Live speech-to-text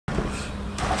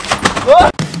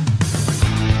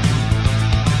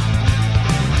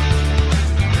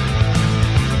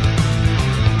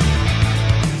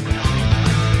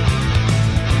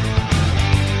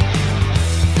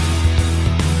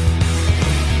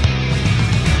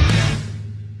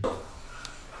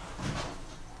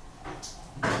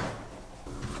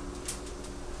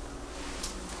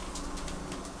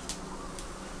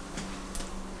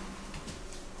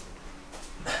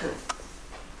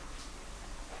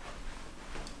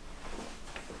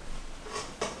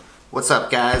What's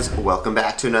up guys? Welcome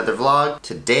back to another vlog.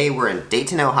 Today we're in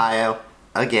Dayton, Ohio.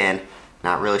 Again,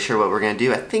 not really sure what we're gonna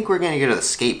do. I think we're gonna go to the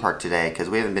skate park today because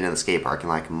we haven't been to the skate park in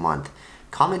like a month.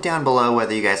 Comment down below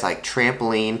whether you guys like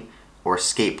trampoline or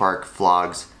skate park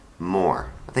vlogs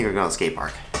more. I think we're going to the skate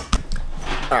park.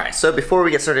 Alright, so before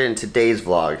we get started in today's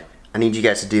vlog, I need you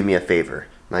guys to do me a favor.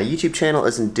 My YouTube channel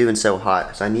isn't doing so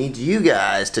hot, so I need you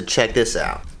guys to check this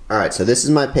out. Alright, so this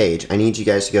is my page. I need you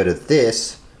guys to go to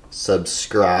this,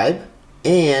 subscribe,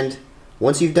 and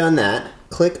once you've done that,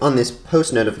 click on this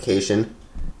post notification,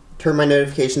 turn my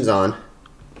notifications on.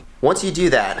 Once you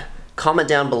do that, comment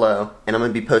down below, and I'm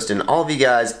going to be posting all of you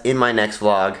guys in my next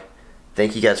vlog.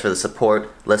 Thank you guys for the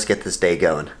support. Let's get this day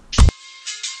going.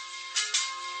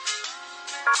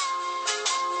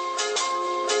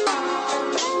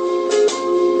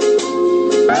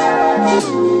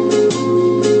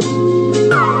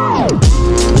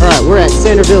 Alright, we're at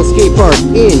Centerville Skate Park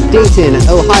in Dayton,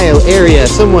 Ohio area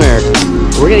somewhere.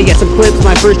 We're gonna get some clips.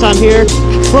 My first time here.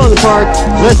 Flow in the park.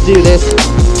 Let's do this.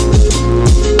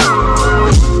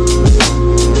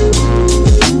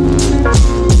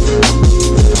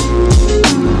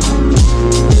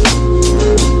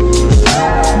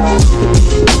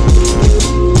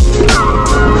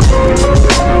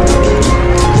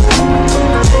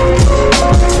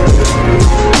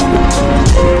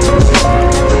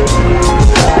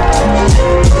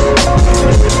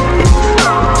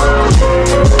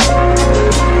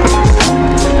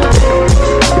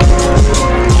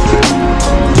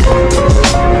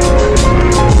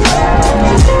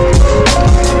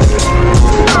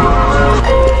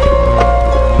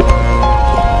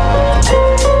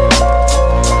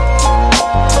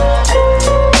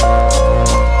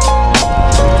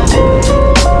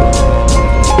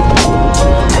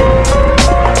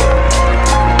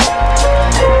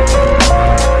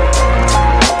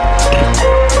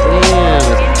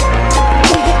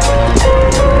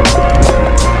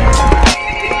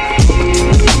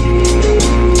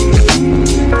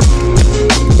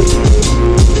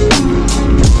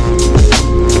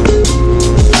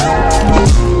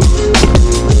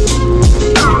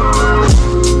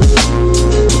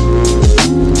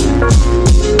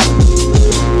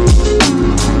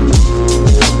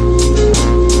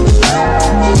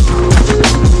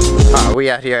 We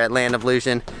out here at Land of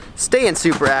Illusion, staying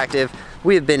super active.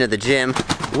 We have been to the gym,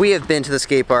 we have been to the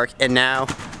skate park, and now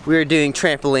we are doing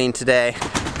trampoline today.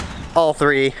 All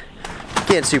three,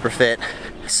 getting super fit.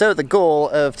 So the goal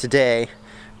of today,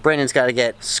 Brendan's got to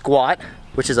get squat,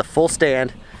 which is a full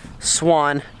stand,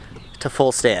 swan to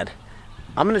full stand.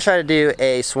 I'm gonna try to do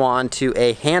a swan to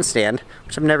a handstand,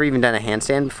 which I've never even done a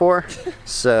handstand before,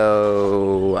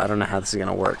 so I don't know how this is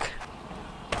gonna work.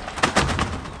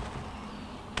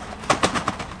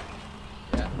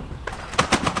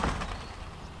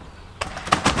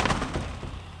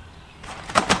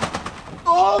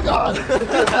 Oh God!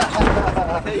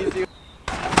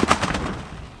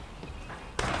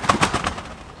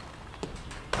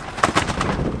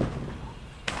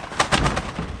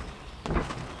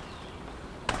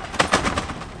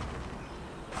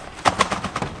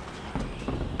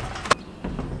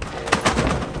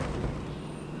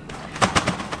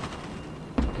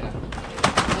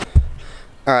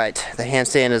 Alright, the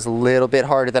handstand is a little bit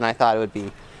harder than I thought it would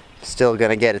be. Still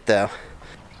gonna get it though.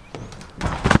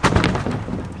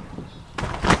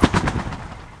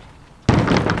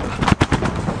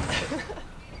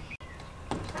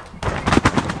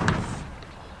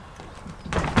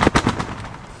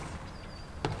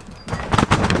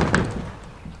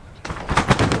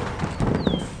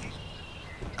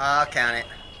 I'll count it.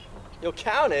 You'll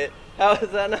count it? How is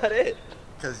that not it?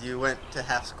 Because you went to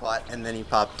half squat and then you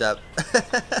popped up.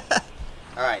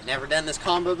 Alright, never done this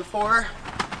combo before.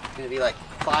 It's gonna be like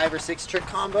 5 or 6 trick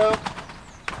combo.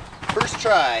 First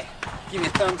try. Give me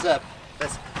a thumbs up.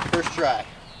 That's first try.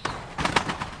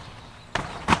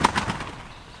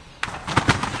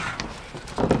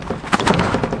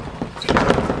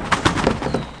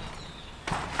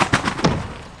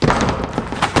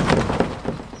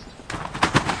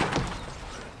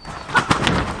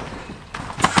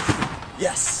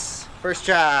 Yes! First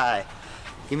try.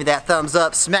 Give me that thumbs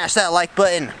up, smash that like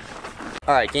button.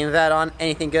 All right, game of add-on,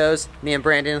 anything goes. Me and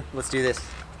Brandon, let's do this.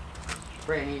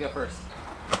 Brandon, you go first.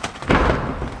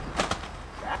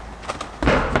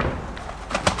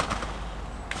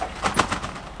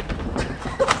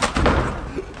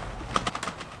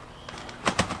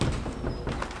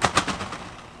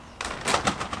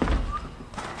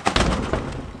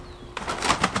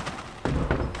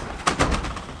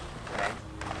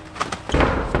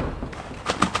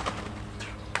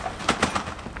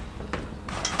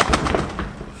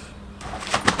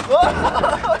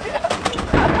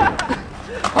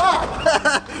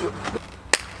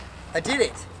 I did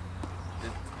it.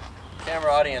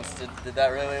 Camera audience, did that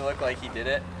really look like he did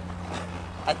it?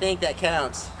 I think that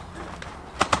counts.